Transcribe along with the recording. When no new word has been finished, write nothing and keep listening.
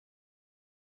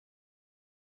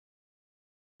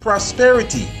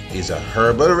Prosperity is a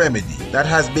herbal remedy that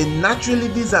has been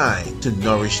naturally designed to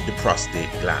nourish the prostate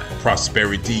gland.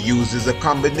 Prosperity uses a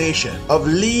combination of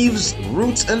leaves,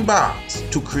 roots, and barks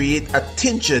to create a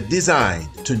tincture designed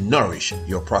to nourish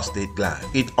your prostate gland.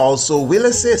 It also will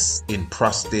assist in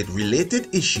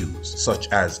prostate-related issues such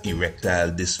as erectile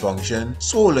dysfunction,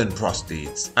 swollen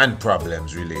prostates, and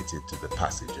problems related to the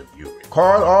passage of urine.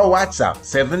 Call or WhatsApp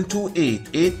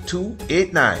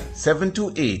 728-8289,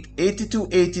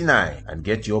 728-8289 and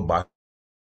get your bot.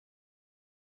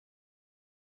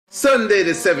 Sunday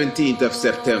the 17th of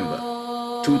September,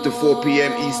 2 to 4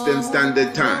 p.m. Eastern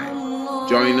Standard Time.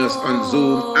 Join us on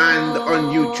Zoom and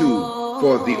on YouTube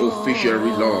for the official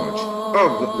relaunch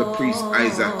of the Priest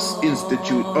Isaac's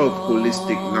Institute of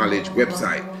Holistic Knowledge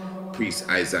website,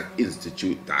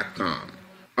 priestisaacinstitute.com.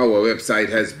 Our website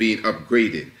has been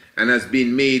upgraded and has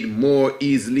been made more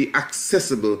easily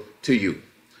accessible to you.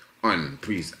 On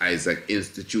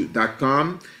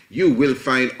priestisaacinstitute.com, you will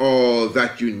find all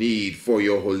that you need for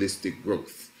your holistic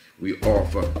growth. We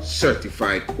offer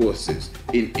certified courses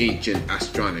in ancient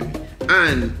astronomy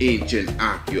and ancient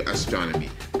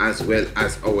archaeoastronomy, as well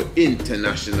as our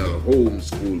international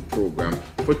homeschool program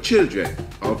for children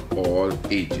of all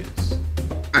ages.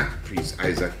 At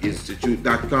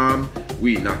priestisaacinstitute.com,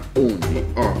 we not only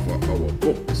offer our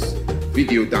books,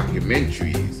 video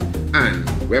documentaries, and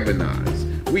webinars,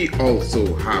 we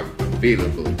also have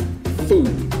available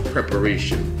food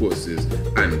preparation courses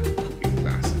and cooking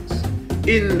classes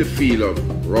in the field of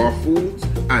raw foods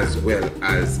as well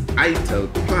as vital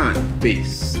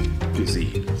plant-based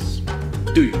cuisines.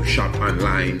 Do you shop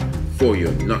online for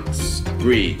your nuts,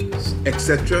 grains,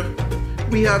 etc.?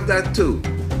 We have that too.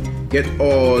 Get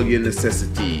all your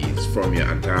necessities from your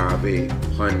agave,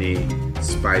 honey,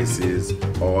 spices,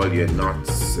 all your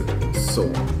nuts, and so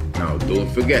on. Now don't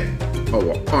forget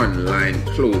our online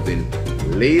clothing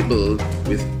labeled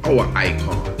with our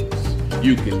icons.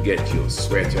 You can get your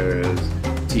sweaters,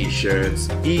 t-shirts,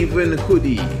 even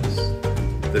hoodies.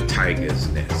 The Tiger's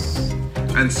Nest.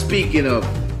 And speaking of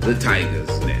the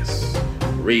Tiger's Nest,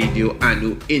 Radio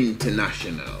Anu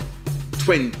International,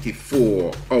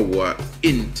 24-hour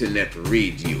internet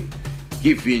radio,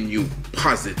 giving you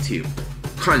positive,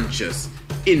 conscious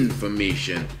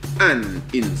information and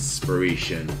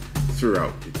inspiration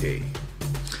throughout the day.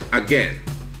 Again,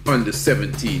 on the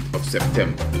 17th of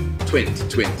September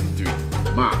 2023,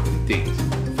 mark the date,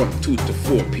 from 2 to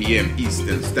 4 p.m.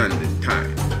 Eastern Standard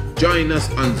Time. Join us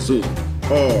on Zoom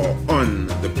or on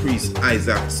the Priest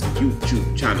Isaac's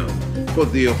YouTube channel for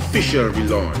the official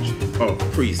relaunch of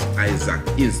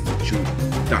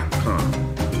priestisaacinstitute.com.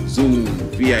 Zoom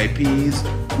VIPs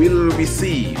will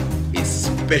receive a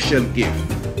special gift.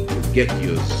 To get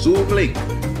your Zoom link,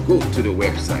 go to the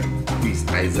website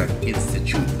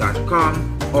priestisaacinstitute.com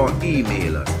or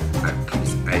email us at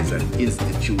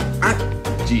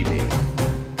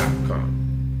priestisaacinstitute@gmail.com.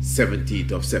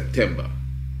 17th of September,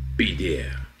 be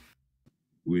there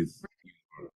with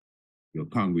your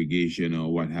congregation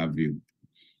or what have you.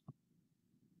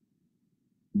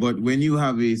 But when you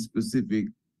have a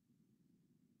specific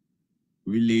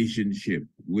relationship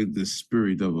with the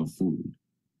spirit of a food,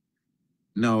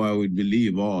 now I would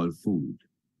believe all food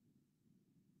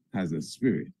has a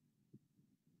spirit.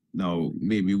 Now,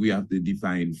 maybe we have to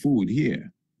define food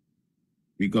here,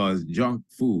 because junk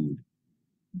food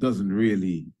doesn't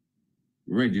really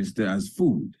register as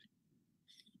food.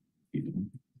 You know?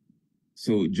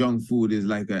 So junk food is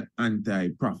like an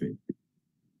anti-prophet.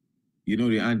 You know,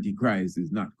 the Antichrist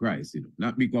is not Christ. You know?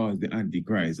 Not because the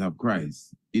Antichrist have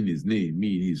Christ in his name,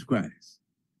 mean he's Christ.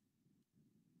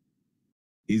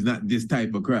 He's not this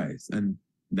type of Christ. And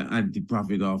the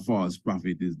anti-prophet or false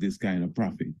prophet is this kind of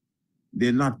prophet.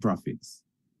 They're not prophets.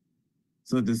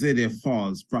 So to say they're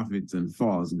false prophets and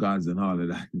false gods and all of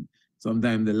that,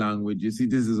 sometimes the language, you see,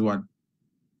 this is what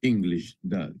English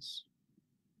does.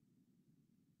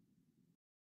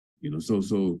 You know, so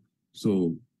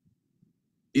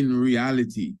in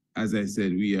reality, as I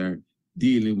said, we are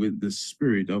dealing with the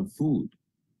spirit of food.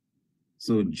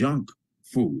 So junk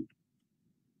food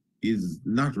is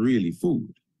not really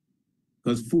food,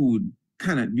 because food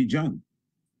cannot be junk.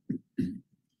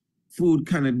 Food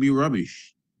cannot be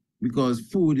rubbish, because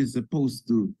food is supposed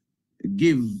to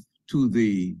give to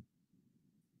the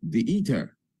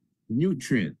eater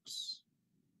nutrients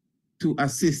to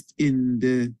assist in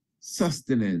the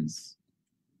sustenance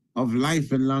of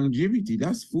life and longevity.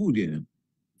 That's food, you know.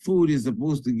 Food is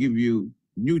supposed to give you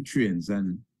nutrients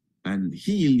and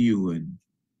heal you and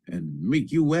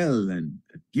make you well and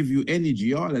give you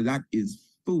energy. All of that is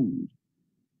food.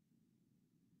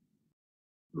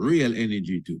 Real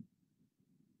energy too.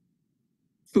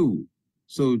 Food.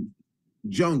 So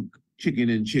junk chicken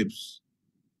and chips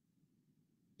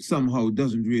somehow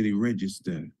doesn't really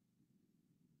register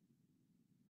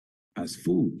as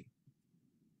food.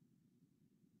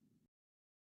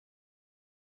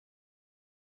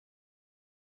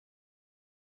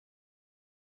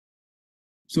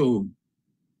 So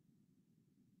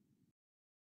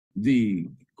the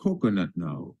coconut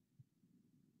now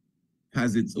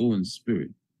has its own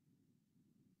spirit.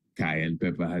 Cayenne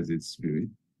pepper has its spirit.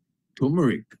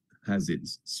 Turmeric has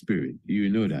its spirit. You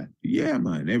know that? Yeah,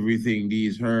 man. Everything,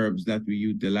 these herbs that we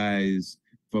utilize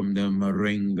from the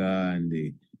moringa and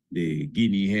the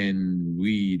guinea hen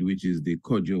weed, which is the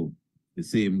kojo, the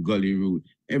same gully root,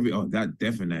 that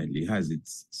definitely has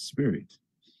its spirit.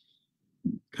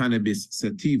 Cannabis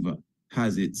sativa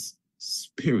has its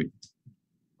spirit.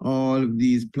 All of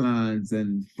these plants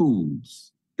and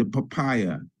foods, the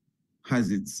papaya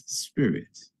has its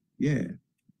spirit. Yeah.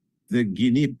 The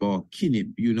guinip or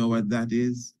kinip, you know what that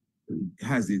is?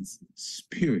 Has its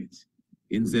spirit.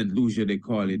 In St. Lucia, they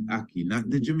call it ackee, not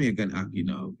the Jamaican ackee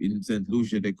now. In St.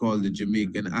 Lucia, they call the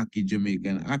Jamaican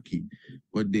ackee,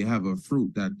 but they have a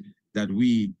fruit that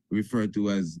we refer to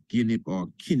as guinip or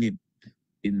kinip.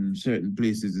 In certain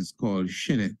places, it's called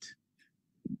shenet.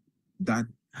 That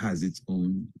has its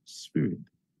own spirit.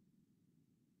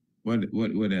 What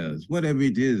else? Whatever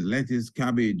it is, lettuce,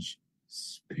 cabbage,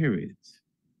 spirit.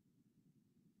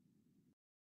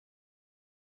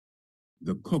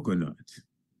 The coconut,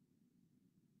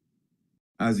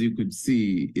 as you could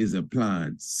see, is a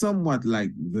plant somewhat like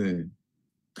the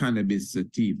cannabis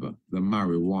sativa, the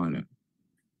marijuana,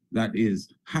 that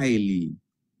is highly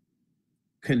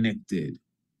connected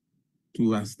to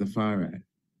Rastafari.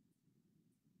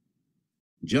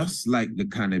 Just like the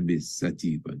cannabis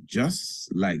sativa,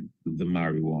 just like the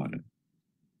marijuana.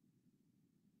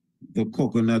 The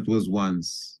coconut was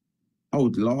once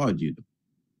outlawed, you know.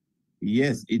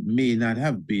 Yes, it may not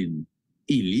have been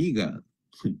illegal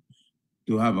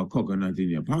to have a coconut in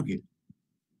your pocket,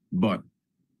 but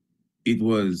it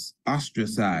was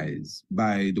ostracized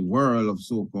by the world of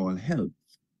so-called health.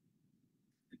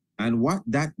 And what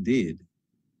that did,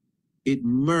 it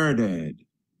murdered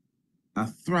a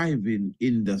thriving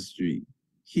industry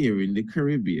here in the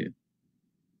Caribbean.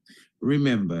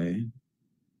 Remember,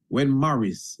 when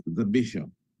Maurice, the bishop,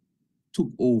 took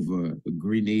over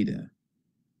Grenada,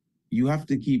 you have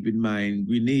to keep in mind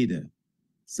Grenada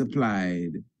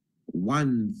supplied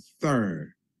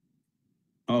 1/3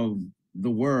 of the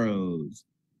world's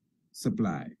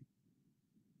supply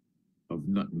of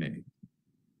nutmeg.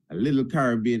 A little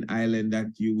Caribbean island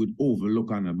that you would overlook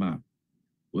on a map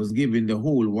was giving the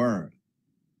whole world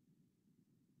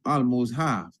almost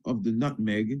half of the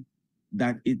nutmeg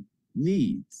that it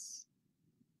needs.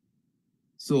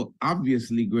 So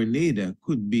obviously Grenada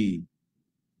could be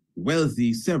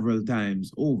wealthy several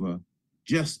times over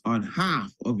just on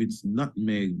half of its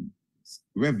nutmeg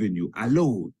revenue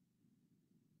alone.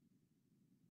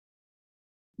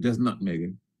 Just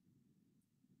nutmeg.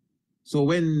 So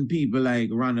when people like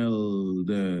Ronald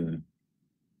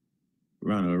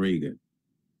Reagan,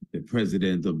 the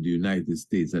president of the United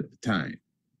States at the time,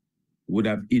 would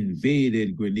have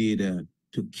invaded Grenada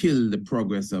to kill the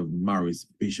progress of Maurice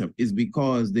Bishop, is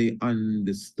because they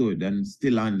understood and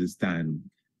still understand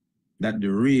that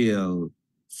the real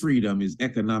freedom is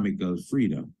economical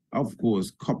freedom, of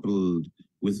course, coupled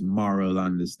with moral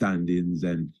understandings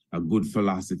and a good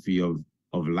philosophy of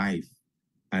life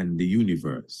and the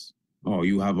universe. Oh,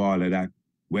 you have all of that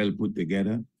well put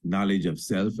together, knowledge of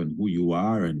self and who you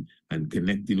are and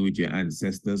connecting with your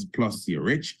ancestors, plus you're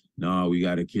rich. No, we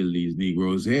got to kill these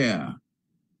Negroes here.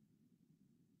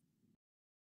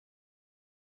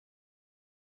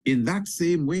 In that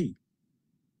same way,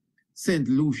 St.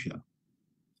 Lucia,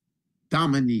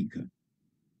 Dominica,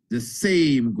 the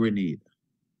same Grenada,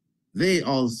 they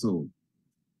also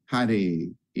had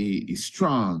a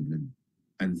strong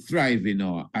and thriving,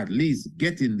 or at least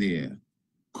getting there,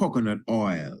 coconut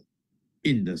oil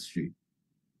industry.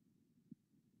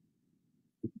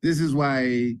 This is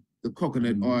why the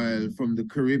coconut oil from the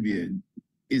Caribbean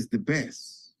is the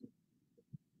best.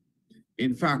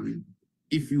 In fact,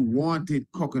 if you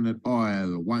wanted coconut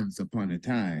oil once upon a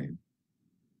time,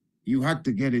 you had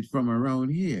to get it from around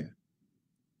here.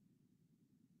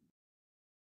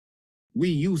 We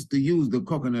used to use the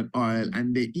coconut oil,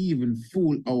 and they even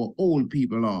fool our old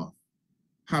people off.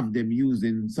 Have them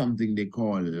using something they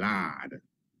call lard.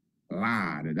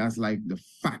 Lard, that's like the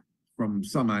fat from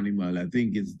some animal. I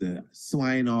think it's the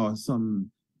swine or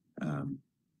some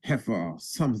heifer or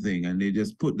something, and they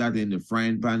just put that in the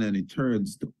frying pan and it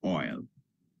turns to oil.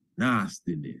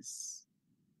 Nastiness.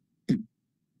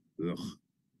 Ugh.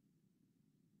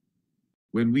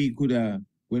 when we could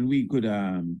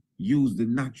use the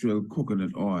natural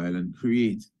coconut oil and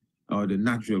create, or the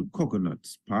natural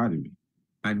coconuts, pardon me,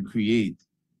 and create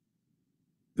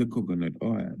the coconut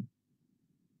oil.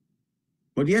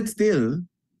 But yet still,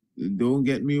 don't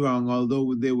get me wrong,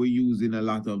 although they were using a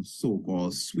lot of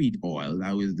so-called sweet oil,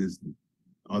 that was this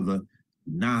other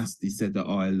nasty set of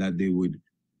oil that they would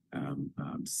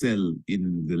sell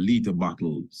in the liter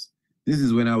bottles. This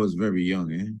is when I was very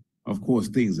young. Of course,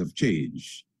 things have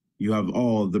changed. You have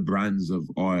all the brands of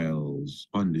oils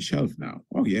on the shelf now.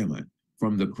 Oh yeah, man.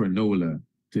 From the canola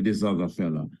to this other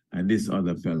fella and this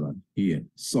other fella here,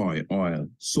 soy oil,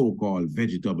 so-called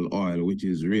vegetable oil, which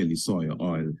is really soy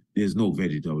oil. There's no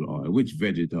vegetable oil. Which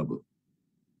vegetable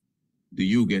do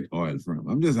you get oil from?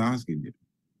 I'm just asking you.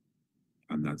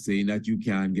 I'm not saying that you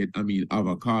can't get, I mean,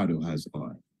 avocado has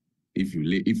oil. If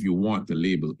you want to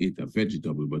label it a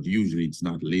vegetable, but usually it's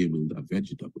not labeled a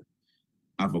vegetable.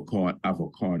 Avocado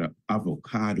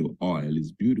oil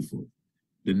is beautiful.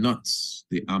 The nuts,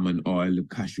 the almond oil, the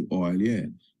cashew oil, yeah.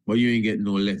 But you ain't getting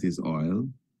no lettuce oil.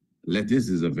 Lettuce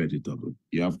is a vegetable.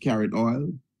 You have carrot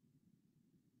oil,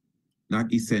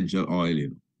 not essential oil, you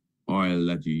know, oil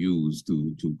that you use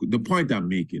to the point I'm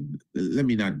making, let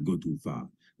me not go too far.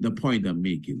 The point I'm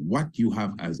making, what you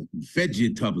have as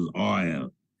vegetable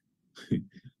oil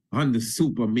on the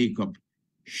super makeup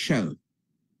shelf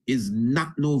is not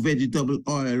no vegetable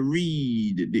oil.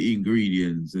 Read the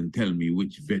ingredients and tell me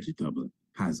which vegetable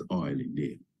has oil in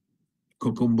there.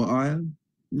 Cucumber oil?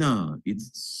 No, it's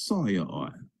soya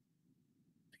oil.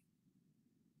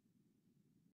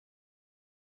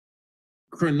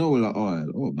 Canola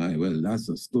oil. Oh my, well, that's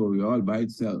a story all by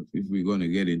itself if we're going to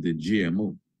get into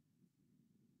GMO.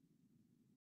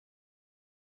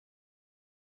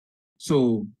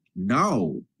 So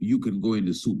now you can go in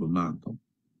the supermarket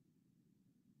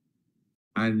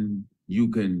and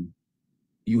you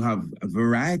have a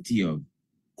variety of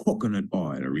coconut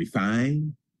oil,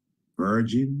 refined,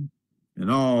 virgin, and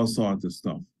all sorts of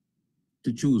stuff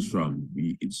to choose from.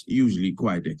 It's usually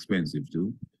quite expensive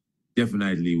too.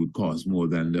 Definitely would cost more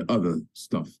than the other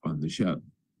stuff on the shelf.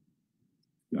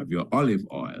 You have your olive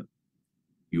oil,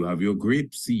 you have your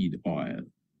grapeseed oil,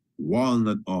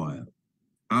 walnut oil,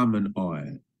 almond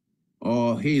oil,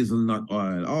 or hazelnut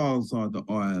oil, all sorts of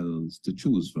oils to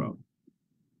choose from.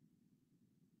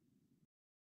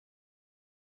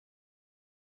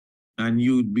 And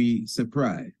you'd be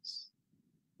surprised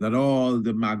that all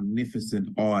the magnificent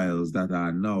oils that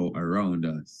are now around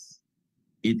us,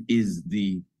 it is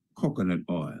the coconut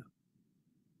oil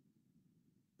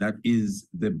that is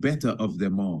the better of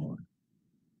them all,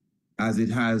 as it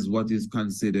has what is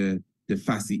considered the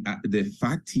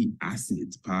fatty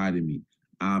acids, pardon me,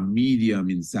 are medium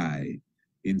in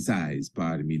size,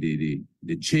 pardon me,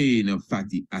 the chain of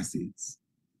fatty acids.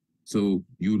 So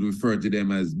you would refer to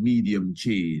them as medium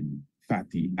chain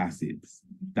fatty acids.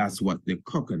 That's what the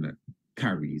coconut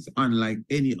carries, unlike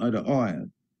any other oil.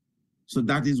 So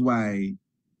that is why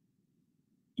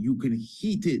you can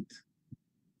heat it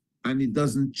and it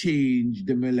doesn't change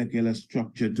the molecular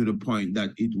structure to the point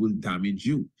that it will damage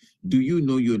you. Do you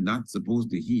know you're not supposed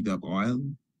to heat up oil?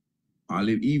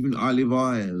 Even olive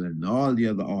oil and all the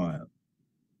other oil.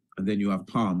 And then you have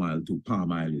palm oil too.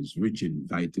 Palm oil is rich in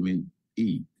vitamin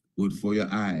E, good for your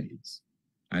eyes.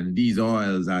 And these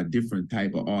oils are different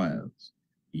type of oils.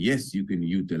 Yes, you can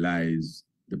utilize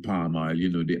the palm oil, you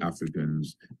know, the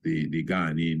Africans, the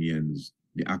Ghanaians,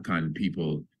 the Akan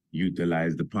people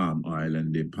utilize the palm oil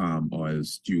and the palm oil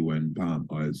stew and palm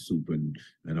oil soup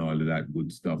and all of that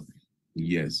good stuff.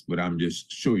 Yes, but I'm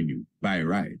just showing you, by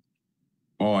right,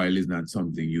 oil is not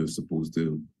something you're supposed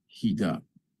to heat up,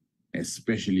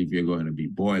 especially if you're going to be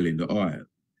boiling the oil.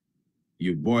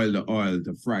 You boil the oil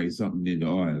to fry something in the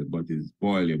oil, but it's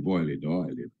boiling the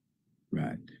oil.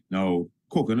 Right. Now,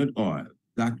 coconut oil,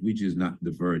 that which is not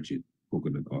the virgin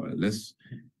coconut oil.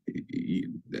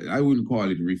 I wouldn't call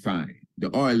it refined.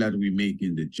 The oil that we make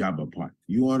in the jabba pot.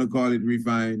 You want to call it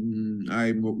refined?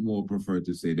 I more prefer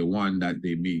to say the one that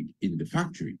they make in the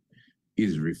factory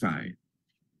is refined.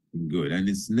 Good. And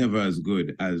it's never as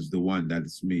good as the one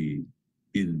that's made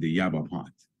in the yabba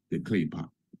pot, the clay pot.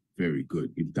 Very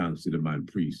good. Give thanks to the man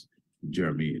priest,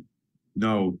 Jermaine.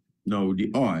 Now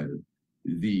the oil,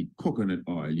 the coconut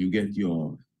oil, you get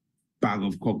your bag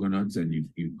of coconuts and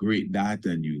you grate that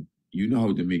and you know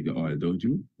how to make the oil, don't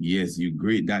you? Yes, you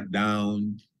grate that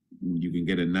down. You can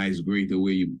get a nice grater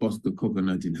where you bust the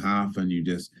coconut in half and you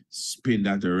just spin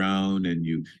that around and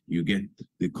you get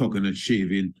the coconut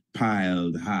shaving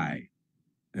piled high.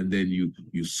 And then you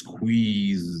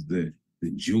squeeze the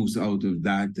juice out of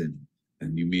that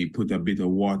and you may put a bit of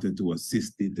water to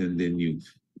assist it, and then you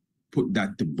put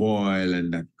that to boil,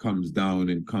 and that comes down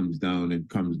and comes down and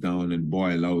comes down and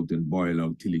boil out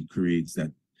till it creates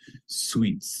that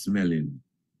sweet smelling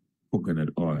coconut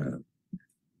oil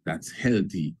that's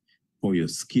healthy for your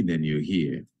skin and your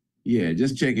hair. Yeah,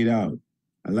 just check it out.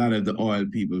 A lot of the oil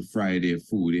people fry their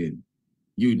food in.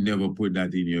 You'd never put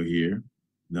that in your hair.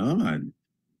 No, man.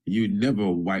 You'd never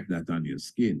wipe that on your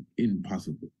skin.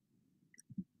 Impossible.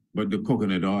 But the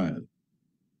coconut oil,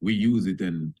 we use it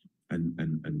and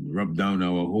rub down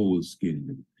our whole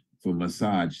skin for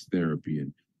massage therapy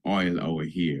and oil our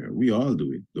hair. We all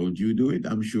do it. Don't you do it?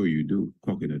 I'm sure you do.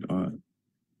 Coconut oil.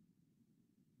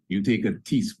 You take a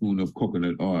teaspoon of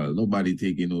coconut oil. Nobody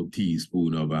taking no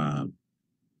teaspoon of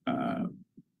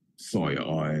soy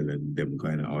oil and them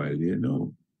kind of oil. You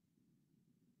know.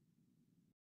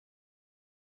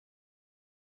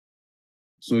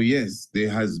 So yes, there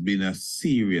has been a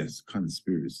serious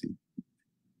conspiracy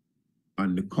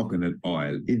on the coconut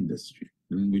oil industry,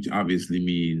 which obviously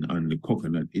means on the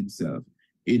coconut itself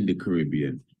in the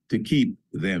Caribbean, to keep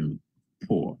them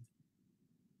poor.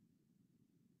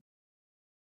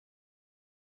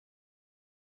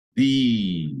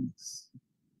 These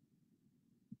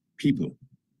people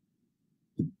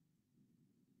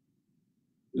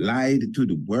lied to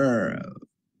the world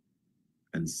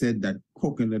and said that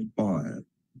coconut oil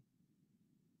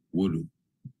would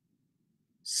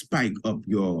spike up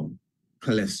your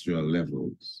cholesterol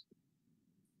levels.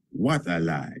 What a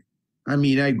lie. I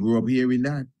mean, I grew up hearing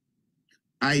that.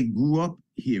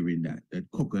 That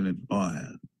coconut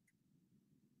oil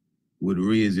would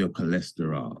raise your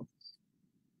cholesterol.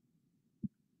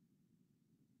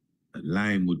 And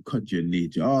lime would cut your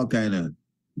nature, all kind of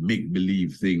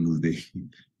make-believe things.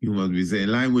 You must be saying,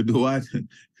 lime would do what?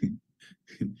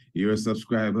 You're a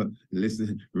subscriber.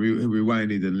 Listen,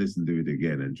 rewind it and listen to it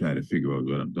again and try to figure out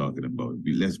what I'm talking about.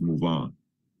 Let's move on.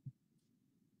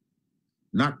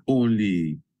 Not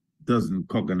only doesn't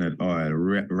coconut oil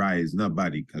rise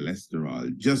nobody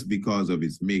cholesterol just because of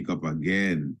its makeup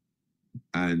again,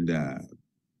 and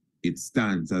it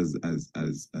stands as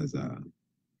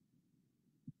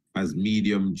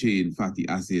medium chain fatty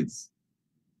acids.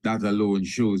 That alone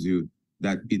shows you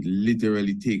that it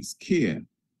literally takes care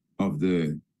of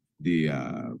the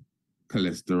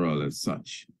cholesterol as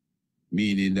such,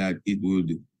 meaning that it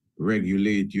would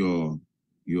regulate your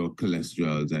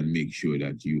cholesterols and make sure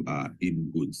that you are in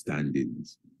good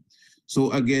standings.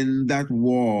 So again, that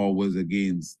war was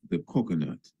against the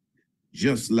coconut,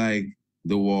 just like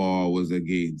the war was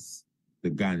against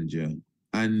the ganja.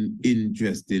 And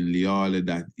interestingly, all of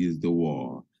that is the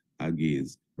war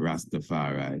against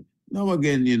Rastafari. Now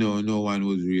again, you know, no one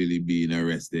was really being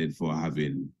arrested for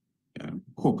having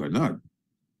coconut.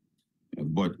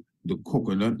 But the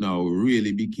coconut now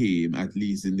really became, at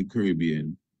least in the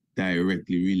Caribbean,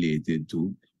 directly related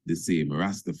to the same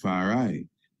Rastafari.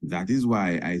 That is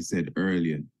why I said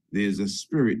earlier, there's a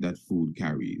spirit that food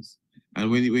carries. And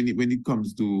when it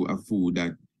comes to a food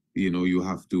that, you know, you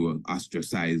have to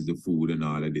ostracize the food and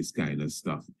all of this kind of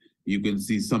stuff, you can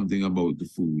see something about the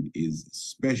food is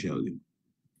special.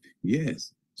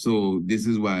 Yes. So this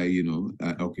is why, you know,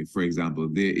 okay, for example,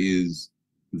 there is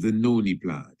the noni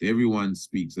plant. Everyone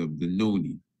speaks of the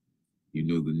noni. You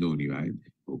know the noni, right?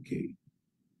 Okay.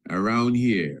 Around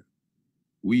here,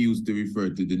 we used to refer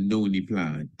to the noni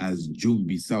plant as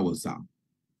jumbi soursop.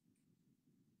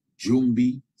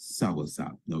 Jumbi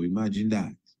soursop. Now imagine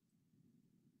that.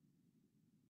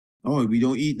 Oh, we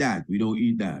don't eat that. We don't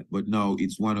eat that. But now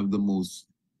it's one of the most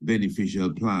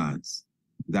beneficial plants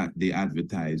that they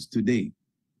advertise today.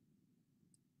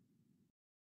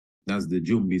 That's the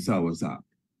jumbi soursop,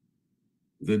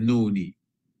 the noni.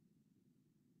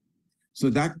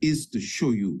 So that is to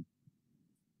show you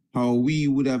how we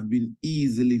would have been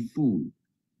easily fooled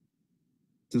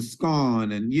to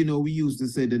scorn. And, you know, we used to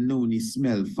say the noni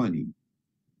smell funny.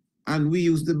 And we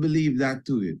used to believe that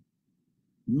too.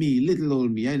 Me, little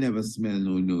old me, I never smell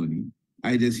no noni.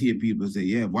 I just hear people say,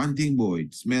 yeah, one thing, boy,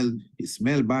 it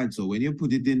smell bad. So when you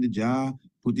put it in the jar,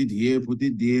 put it here, put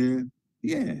it there.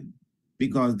 Yeah,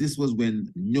 because this was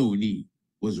when noni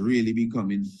was really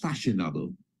becoming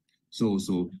fashionable.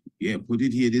 So yeah, put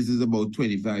it here. This is about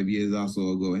 25 years or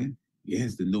so ago. Eh?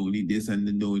 Yes, the noni this and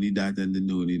the noni that and the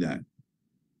noni that.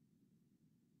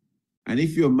 And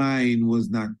if your mind was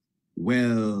not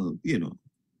well, you know,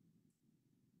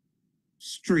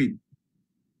 straight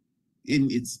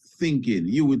in its thinking,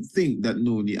 you would think that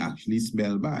noni actually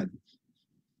smell bad.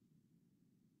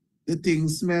 The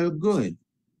things smell good.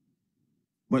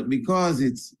 But because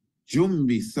it's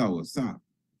jumbi soursop,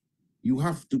 you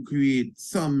have to create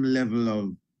some level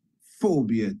of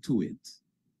phobia to it.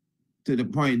 to the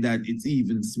point that it's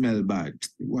even smell bad.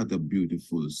 What a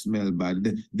beautiful smell bad.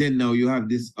 Then now you have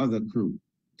this other crew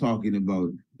talking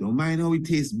about, don't mind how it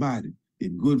tastes bad.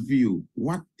 It's good for you.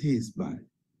 What tastes bad?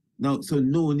 Now, so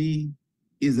noni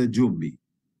is a jumbi.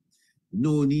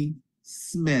 Noni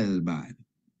smell bad.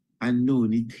 And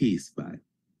noni tastes bad.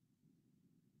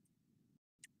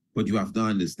 But you have to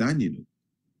understand, you know,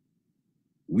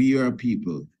 we are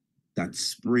people that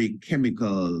spray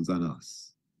chemicals on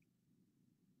us.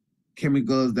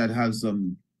 Chemicals that have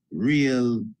some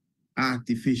real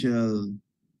artificial,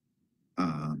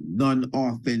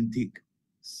 non-authentic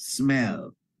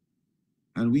smell.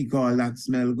 And we call that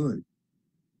smell good.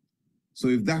 So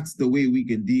if that's the way we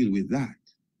can deal with that,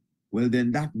 well,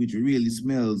 then that which really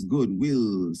smells good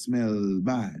will smell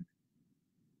bad.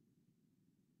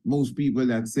 Most people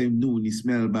that say noni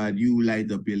smell bad, you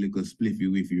light up your little spliffy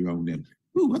wiffy around them.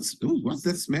 Ooh, what's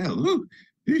that smell?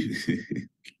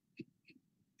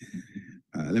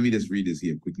 Let me just read this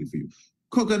here quickly for you.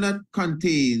 Coconut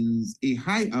contains a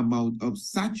high amount of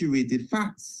saturated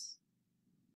fats.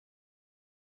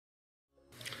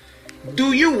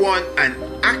 Do you want an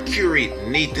accurate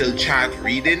natal chart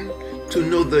reading to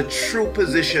know the true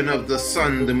position of the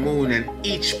sun, the moon, and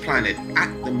each planet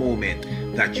at the moment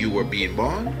that you were being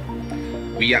born?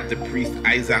 We at the Priest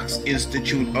Isaac's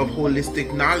Institute of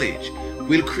Holistic Knowledge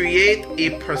will create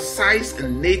a precise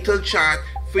natal chart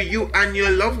for you and your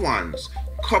loved ones,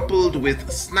 coupled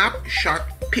with snapshot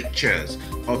pictures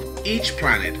of each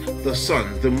planet, the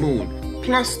sun, the moon,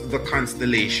 plus the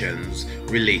constellations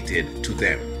related to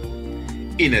them.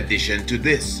 In addition to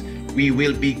this, we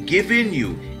will be giving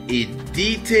you a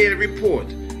detailed report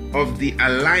of the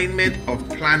alignment of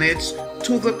planets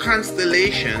to the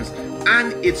constellations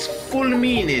and its full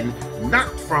meaning, not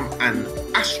from an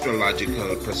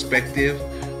astrological perspective,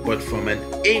 but from an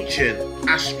ancient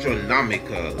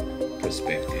astronomical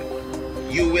perspective.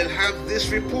 You will have this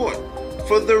report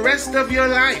for the rest of your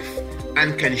life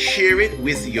and can share it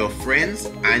with your friends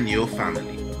and your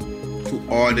family. To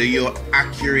order your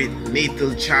accurate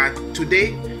natal chart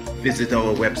today, visit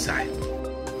our website,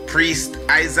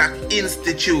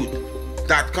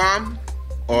 priestisaacinstitute.com,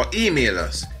 or email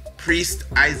us,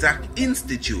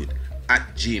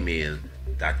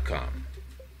 priestisaacinstitute@gmail.com.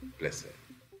 Bless it.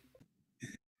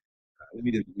 Let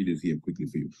me just read this here quickly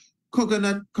for you.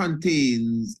 Coconut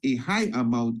contains a high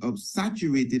amount of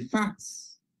saturated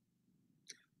fats,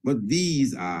 but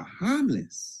these are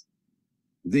harmless.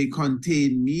 They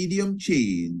contain medium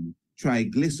chain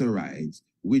triglycerides,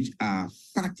 which are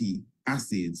fatty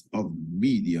acids of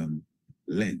medium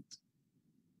length.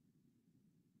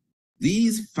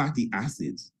 These fatty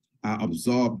acids are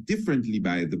absorbed differently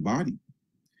by the body.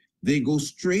 They go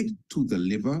straight to the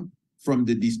liver from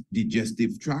the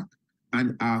digestive tract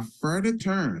and are further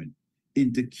turned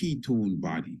into ketone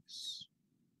bodies.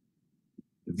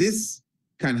 This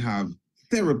can have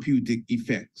therapeutic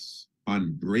effects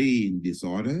on brain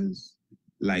disorders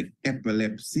like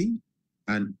epilepsy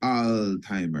and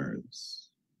Alzheimer's.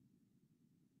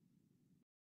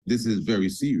 This is very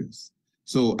serious.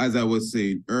 So as I was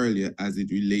saying earlier, as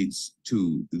it relates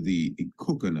to the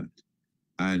coconut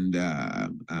and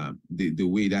the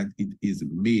way that it is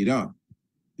made up,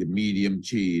 the medium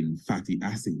chain fatty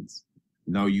acids,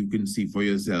 now you can see for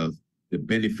yourself the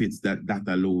benefits that that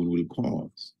alone will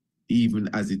cause, even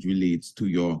as it relates to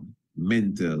your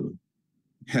mental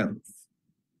health.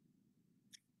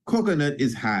 Coconut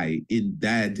is high in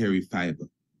dietary fiber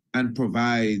and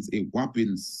provides a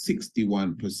whopping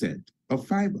 61% of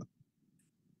fiber.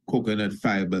 Coconut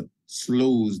fiber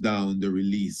slows down the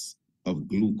release of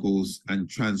glucose and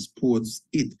transports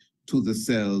it to the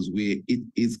cells where it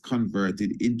is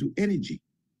converted into energy.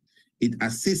 It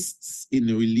assists in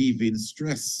relieving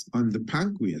stress on the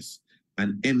pancreas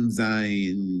and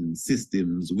enzyme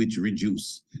systems, which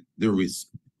reduce the risk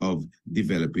of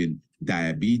developing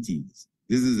diabetes.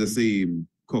 This is the same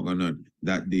coconut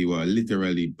that they were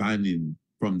literally banning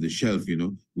from the shelf, you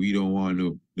know. We don't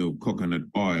want no coconut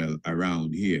oil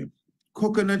around here.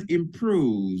 Coconut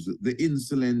improves the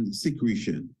insulin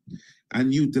secretion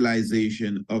and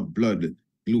utilization of blood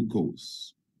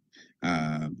glucose.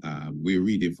 We're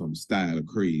reading from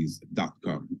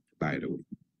stylecraze.com, by the way.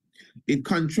 It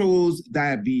controls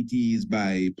diabetes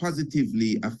by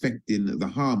positively affecting the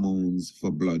hormones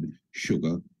for blood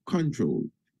sugar control.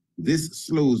 This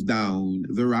slows down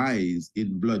the rise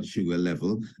in blood sugar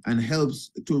level and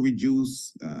helps to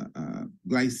reduce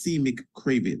glycemic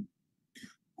craving.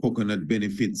 Coconut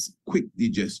benefits quick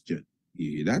digestion.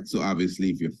 You hear that? So obviously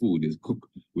if your food is cooked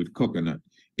with coconut,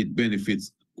 it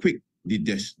benefits quick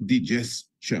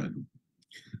digestion.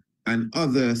 and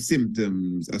other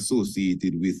symptoms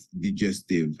associated with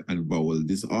digestive and bowel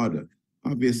disorder.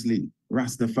 Obviously,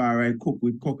 Rastafari cook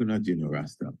with coconut, you know,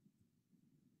 Rasta.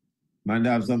 Man,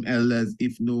 have some elders,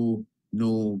 if no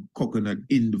coconut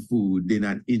in the food, they're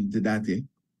not into that, eh?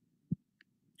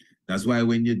 That's why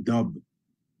when you dub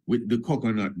with the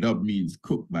coconut, dub means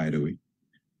cook, by the way.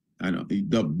 I know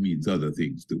dub means other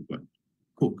things too, but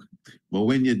cook. But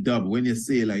when you dub, when you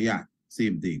sail a yacht,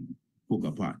 same thing, cook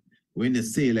a pot. When you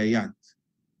sail a yacht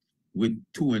with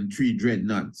 2 and 3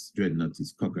 dreadnoughts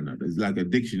is coconut. It's like a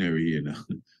dictionary here now.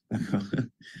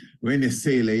 When you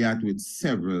sail a yacht with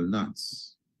several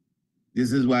nuts,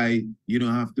 this is why you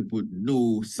don't have to put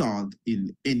no salt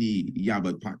in any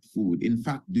yabba pot food. In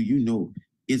fact, do you know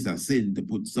it's a sin to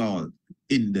put salt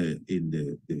in the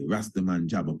Rastaman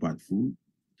jabba pot food?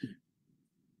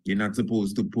 You're not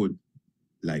supposed to put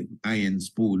like iron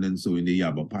spoon and so in the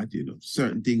yabba pot, you know.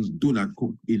 Certain things do not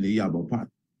cook in the yabba pot.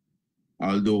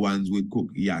 Although ones would cook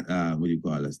what do you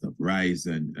call that stuff? Rice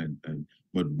and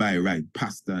but by right,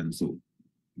 pasta and so.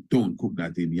 Don't cook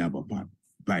that in yabba pot.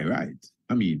 By right.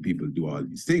 I mean, people do all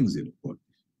these things, you know, but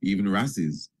even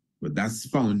Rasses. But that's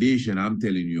foundation I'm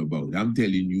telling you about. I'm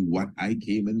telling you what I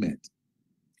came and met.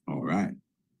 All right.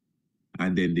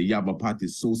 And then the yabba pot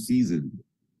is so seasoned.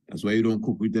 That's why you don't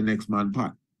cook with the next man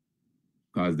pot.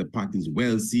 Because the pot is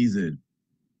well seasoned.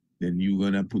 Then you're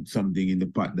going to put something in the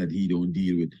pot that he don't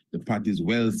deal with. The pot is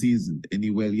well seasoned. Any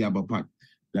well yabba pot,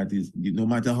 that is, no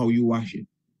matter how you wash it.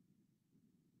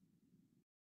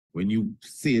 When you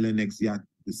sail the next yacht,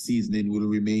 the seasoning will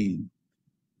remain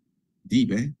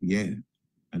deep, eh? Yeah.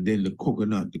 And then the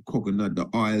coconut, the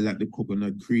oil that the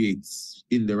coconut creates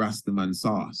in the Rastaman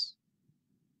sauce.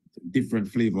 Different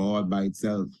flavor all by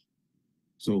itself.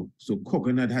 So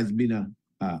coconut has been a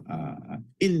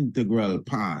integral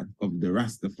part of the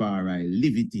Rastafari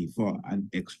livity for an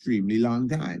extremely long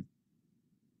time.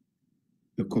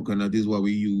 The coconut is what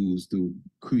we use to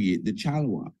create the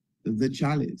chalwa, the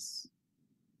chalice.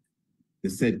 The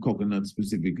said coconut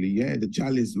specifically, yeah, the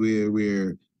chalice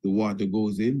where the water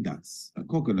goes in, that's a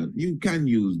coconut. You can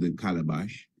use the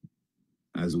calabash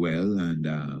as well,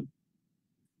 and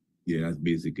yeah, that's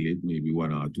basically it. Maybe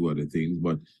 1 or 2 other things,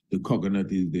 but the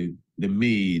coconut is the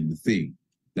main thing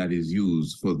that is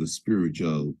used for the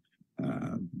spiritual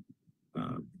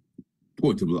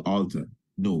portable altar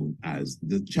known as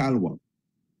the chalwa,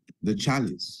 the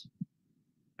chalice.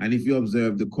 And if you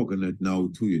observe the coconut now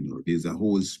too, you know, there's a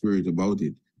whole spirit about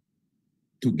it.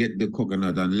 To get the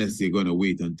coconut, unless you're going to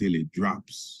wait until it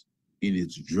drops in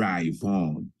its dry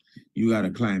form, you got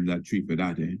to climb that tree for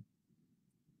that, eh?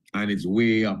 And it's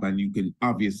way up, and you can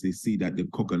obviously see that the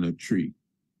coconut tree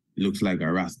looks like a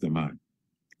Rastaman.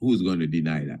 Who's going to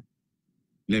deny that?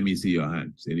 Let me see your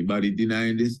hands. Anybody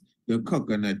denying this? The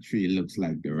coconut tree looks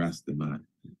like the Rastaman.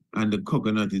 And the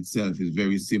coconut itself is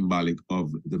very symbolic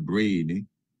of the brain, eh?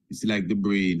 It's like the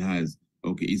brain has,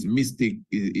 okay, it's mystic,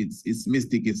 it's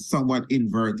mystic, it's somewhat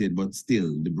inverted, but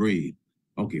still the brain.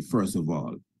 Okay, first of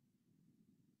all,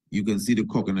 you can see the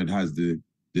coconut has the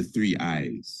 3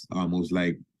 eyes, almost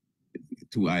like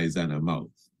 2 eyes and a mouth.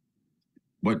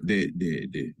 But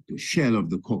the shell of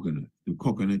the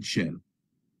coconut shell,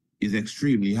 is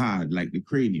extremely hard, like the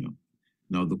cranium.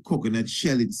 Now, the coconut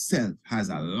shell itself has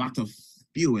a lot of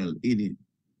fuel in it.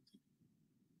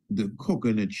 The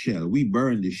coconut shell, we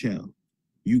burn the shell.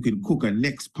 You can cook a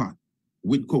next pot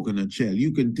with coconut shell.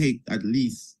 You can take at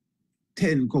least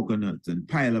 10 coconuts and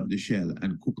pile up the shell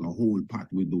and cook a whole pot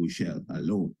with those shells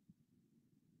alone.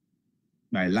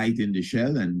 By lighting the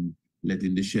shell and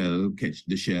letting the shell catch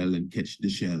the shell and catch the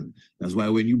shell. That's why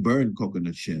when you burn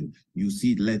coconut shell, you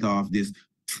see it let off this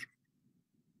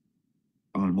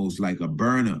almost like a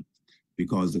burner,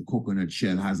 because the coconut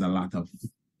shell has a lot of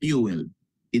fuel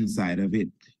inside of it.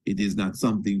 It is not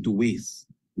something to waste.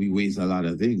 We waste a lot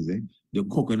of things, eh? The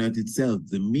coconut itself,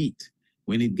 the meat,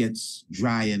 when it gets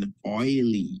dry and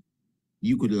oily,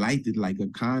 you could light it like a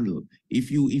candle. If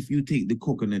you take the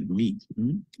coconut meat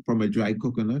from a dry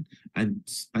coconut and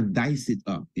dice it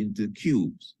up into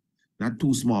cubes, not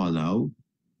too small now,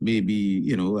 maybe,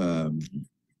 you know,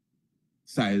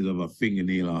 size of a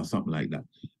fingernail or something like that,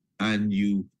 and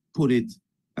you put it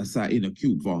aside in a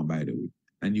cube form, by the way,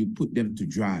 and you put them to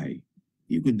dry.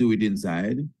 You could do it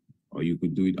inside, or you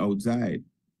could do it outside.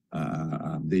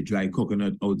 They dry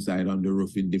coconut outside on the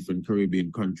roof in different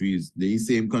Caribbean countries, the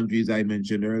same countries I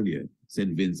mentioned earlier,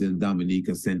 St. Vincent,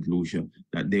 Dominica, St. Lucia,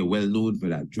 that they're well known for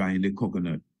that, drying the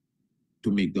coconut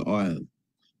to make the oil.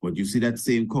 But you see that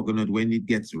same coconut, when it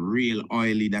gets real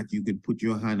oily, that you could put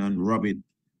your hand and rub it,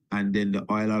 and then the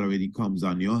oil already comes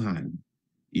on your hand.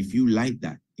 If you light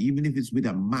that, even if it's with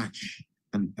a match,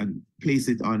 and place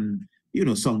it on, you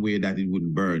know, somewhere that it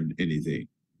wouldn't burn anything.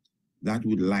 That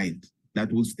would light,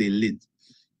 that would stay lit.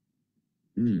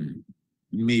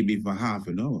 Maybe for half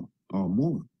an hour or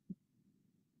more.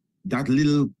 That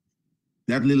little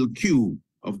cube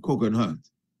of coconut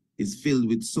is filled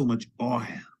with so much oil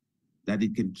that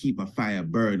it can keep a fire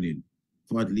burning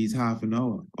for at least half an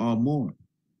hour or more.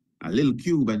 A little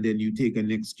cube, and then you take a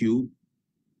next cube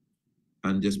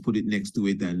and just put it next to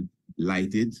it and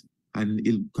light it, and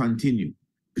it'll continue.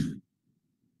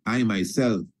 I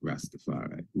myself,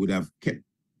 Rastafari, would have kept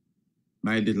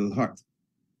my little hut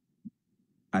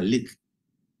lit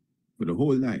for the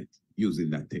whole night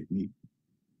using that technique.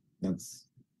 That's,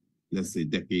 let's say,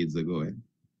 decades ago.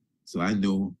 So I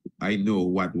know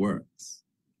what works.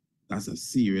 That's a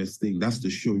serious thing. That's to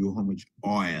show you how much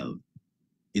oil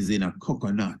is in a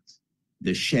coconut,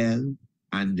 the shell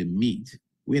and the meat.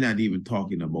 We're not even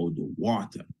talking about the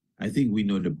water. I think we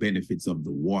know the benefits of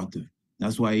the water.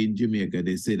 That's why in Jamaica,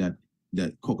 they say that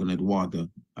coconut water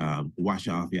wash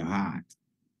off your heart,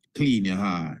 clean your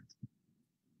heart.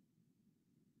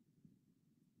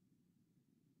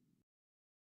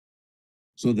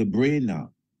 So the brain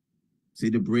now, see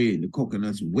the brain, the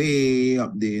coconut's way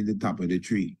up there in the top of the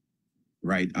tree,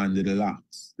 right under the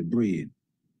locks, the brain.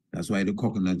 That's why the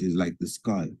coconut is like the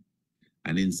skull.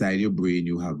 And inside your brain,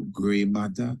 you have gray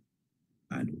matter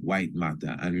and white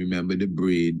matter. And remember, the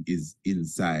brain is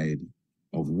inside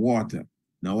of water.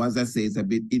 Now, as I say, it's a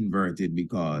bit inverted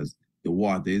because the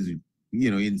water is, you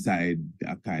know, inside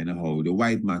a kind of how the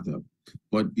white matter.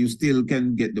 But you still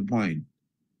can get the point,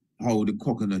 how the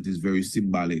coconut is very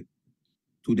symbolic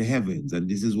to the heavens. And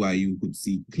this is why you could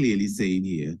see clearly saying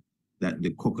here that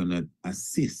the coconut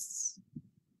assists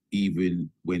even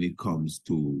when it comes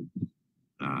to,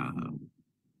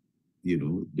 you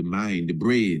know, the mind, the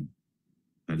brain,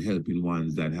 and helping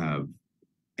ones that have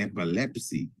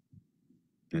epilepsy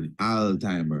and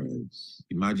Alzheimer's.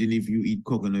 Imagine if you eat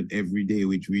coconut every day,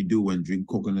 which we do, and drink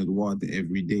coconut water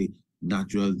every day,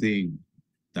 natural thing,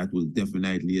 that will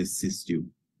definitely assist you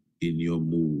in your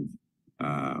move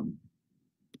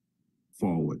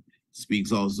forward.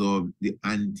 Speaks also of the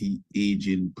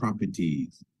anti-aging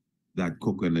properties that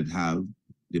coconut have,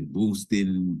 the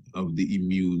boosting of the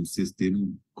immune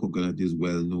system. Coconut is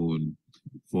well known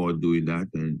for doing that,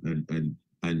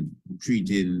 and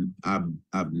treating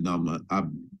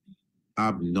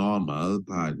abnormal,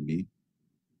 pardon me,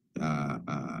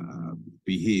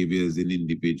 behaviors in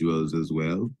individuals as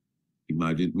well.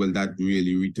 Imagine, well, that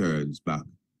really returns back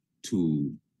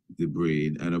to the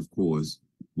brain, and of course,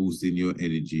 boosting your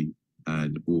energy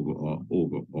and overall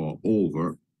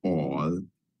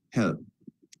health.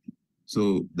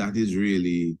 So that is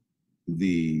really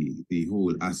the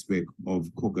whole aspect of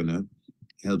coconut.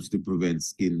 Helps to prevent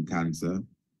skin cancer,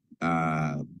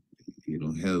 you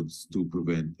know, helps to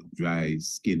prevent dry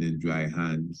skin and dry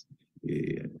hands,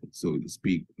 so to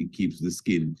speak. It keeps the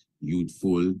skin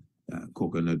youthful.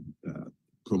 Coconut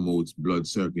promotes blood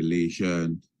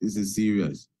circulation. This is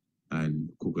serious. And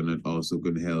coconut also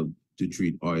can help to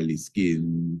treat oily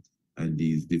skin and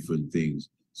these different things.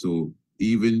 So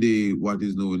even what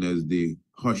is known as the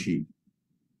hushi,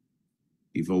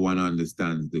 if one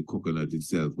understands the coconut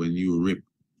itself, when you rip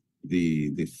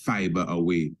the fiber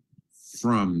away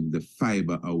from the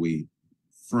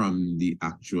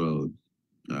actual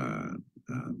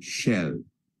shell,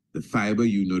 the fiber,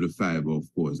 you know the fiber,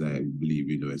 of course, I believe,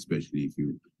 you know, especially if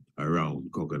you are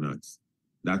around coconuts.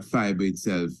 That fiber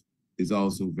itself is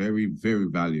also very, very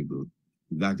valuable.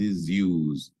 That is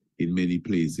used in many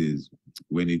places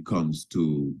when it comes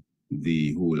to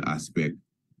the whole aspect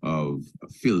of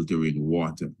filtering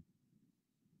water.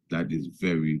 That is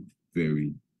very,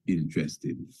 very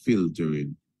interesting.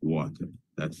 Filtering water.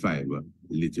 That fiber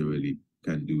literally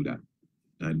can do that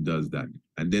and does that.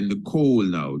 And then the coal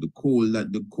now, the coal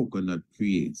that the coconut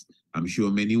creates. I'm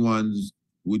sure many ones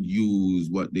would use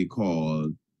what they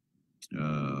call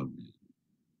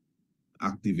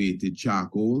activated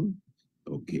charcoal.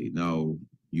 Okay, now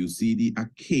you see the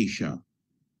acacia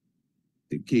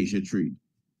tree.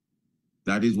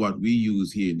 That is what we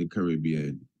use here in the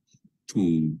Caribbean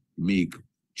to make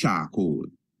charcoal.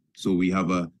 So we have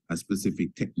a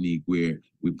specific technique where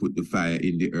we put the fire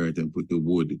in the earth and put the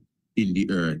wood in the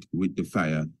earth with the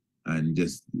fire and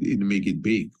just make it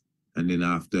bake. And then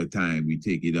after a time, we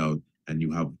take it out and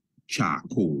you have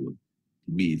charcoal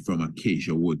made from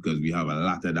acacia wood, because we have a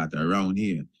lot of that around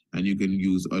here. And you can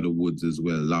use other woods as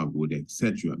well, logwood,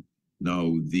 etc.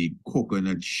 Now, the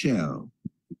coconut shell,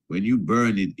 when you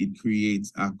burn it, it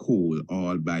creates a coal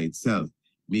all by itself.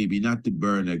 Maybe not to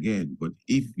burn again, but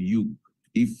if you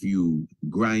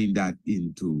grind that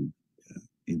into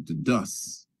into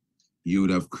dust, you would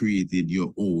have created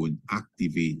your own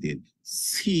activated,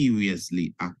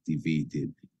 seriously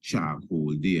activated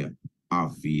charcoal there.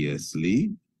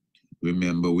 Obviously,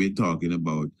 remember we're talking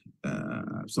about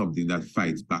something that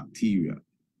fights bacteria,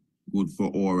 good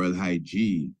for oral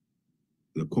hygiene.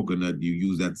 The coconut, you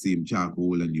use that same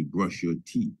charcoal and you brush your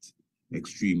teeth.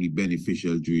 Extremely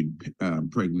beneficial during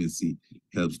pregnancy,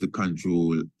 helps to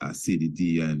control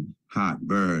acidity and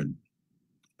heartburn.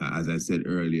 As I said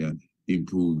earlier,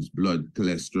 improves blood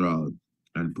cholesterol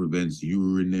and prevents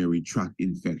urinary tract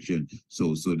infection.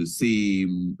 So the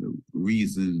same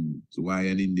reasons why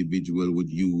an individual would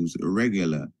use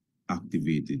regular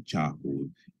activated charcoal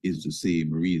is the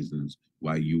same reasons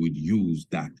why you would use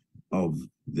that of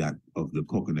the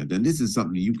coconut. And this is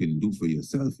something you can do for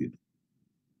yourself.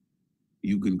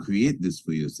 You can create this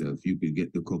for yourself. You can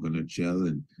get the coconut shell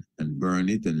and burn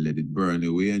it and let it burn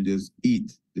away and just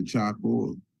eat the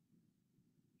charcoal.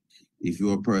 If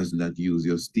you're a person that use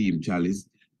your steam chalice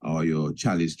or your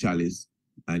chalice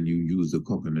and you use the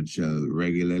coconut shell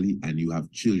regularly and you have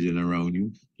children around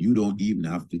you, you don't even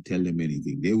have to tell them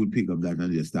anything. They would pick up that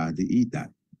and just start to eat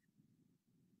that.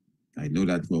 I know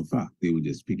that for a fact. They would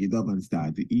just pick it up and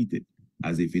start to eat it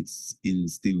as if it's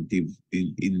instinctively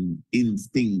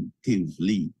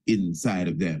inside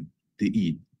of them to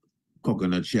eat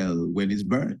coconut shell when it's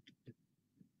burnt.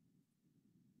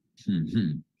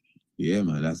 Yeah,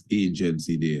 man, that's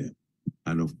agency there.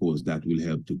 And of course, that will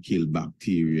help to kill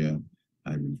bacteria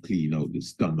and clean out the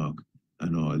stomach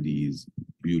and all these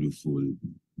beautiful,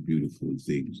 beautiful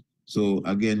things. So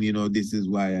again, you know, this is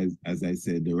why, as I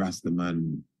said, the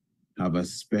Rastaman have a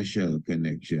special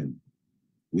connection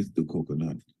with the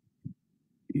coconut.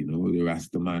 You know, the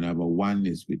Rastaman have a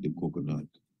oneness with the coconut.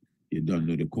 You don't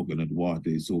know the coconut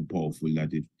water is so powerful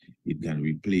that it can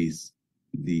replace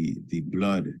the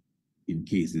blood in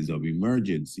cases of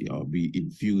emergency or be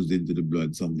infused into the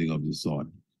blood, something of the sort.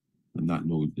 I'm not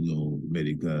no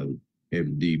medical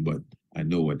MD, but I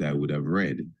know what I would have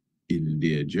read in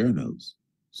their journals.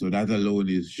 So that alone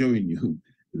is showing you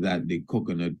that the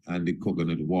coconut and the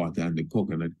coconut water and the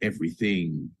coconut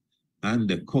everything and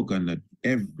the coconut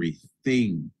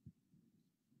everything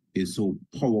is so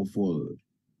powerful.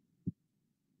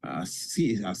 A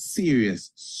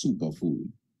serious superfood.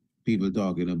 People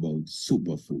talking about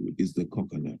superfood is the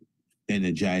coconut,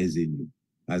 energizing you.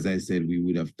 As I said, we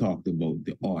would have talked about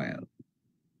the oil.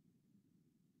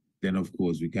 Then, of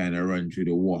course, we kind of run through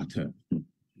the water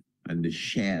and the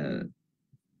shell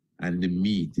and the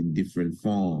meat in different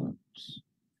forms,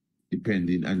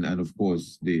 depending, and of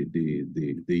course, the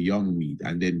young meat.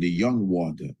 And then the young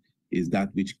water is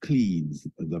that which cleans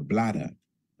the bladder.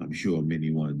 I'm sure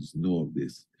many ones know of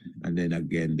this. And then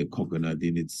again, the coconut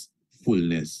in its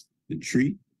fullness, the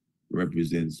tree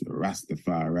represents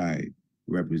Rastafari,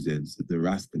 represents the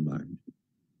Rastaman.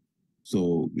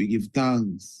 So we give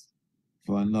thanks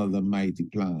for another mighty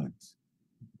plant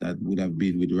that would have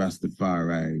been with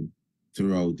Rastafari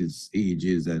throughout its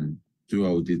ages and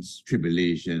throughout its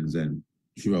tribulations and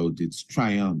throughout its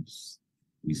triumphs.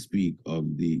 We speak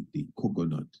of the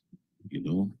coconut, you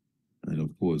know, and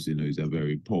of course, you know, it's a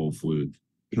very powerful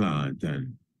plant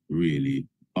and really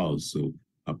also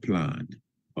a plant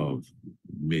of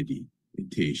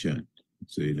meditation.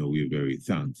 So, you know, we're very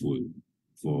thankful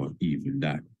for even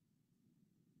that.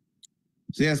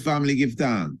 So yes, family, give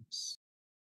thanks.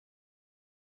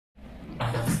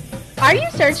 Are you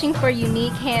searching for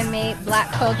unique handmade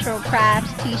Black cultural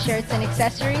crafts, t-shirts, and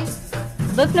accessories?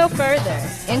 Look no further.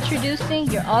 Introducing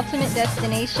your ultimate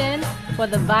destination for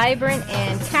the vibrant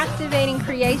and captivating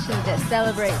creations that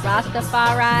celebrate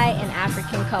Rastafari and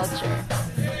African culture.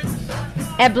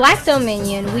 At Black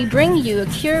Dominion, we bring you a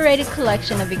curated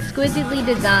collection of exquisitely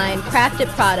designed, crafted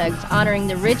products honoring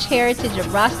the rich heritage of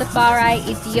Rastafari,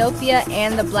 Ethiopia,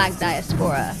 and the Black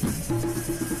diaspora.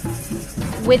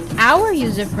 With our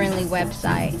user-friendly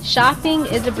website, shopping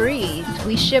is a breeze.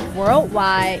 We ship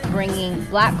worldwide, bringing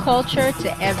Black culture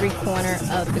to every corner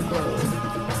of the globe.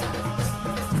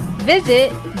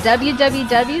 Visit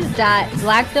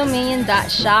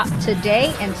www.blackdominion.shop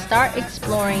today and start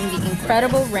exploring the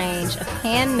incredible range of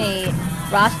handmade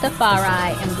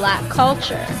Rastafari and Black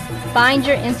culture. Find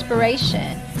your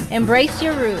inspiration, embrace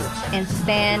your roots, and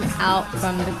stand out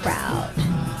from the crowd.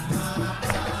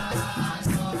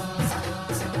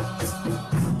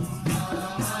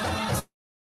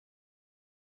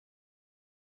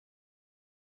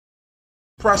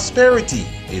 Prosperity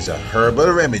is a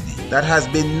herbal remedy that has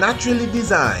been naturally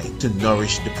designed to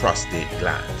nourish the prostate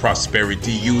gland.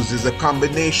 Prosperity uses a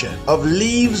combination of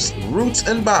leaves, roots,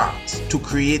 and barks to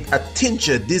create a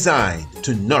tincture designed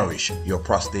to nourish your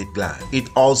prostate gland. It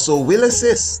also will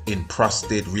assist in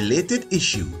prostate-related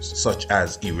issues such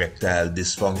as erectile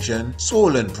dysfunction,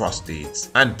 swollen prostates,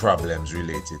 and problems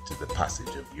related to the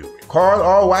passage of urine. Call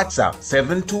or WhatsApp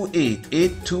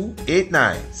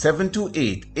 728-8289,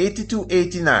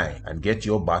 728-8289 and get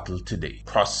your bottle today.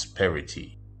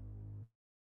 Prosperity.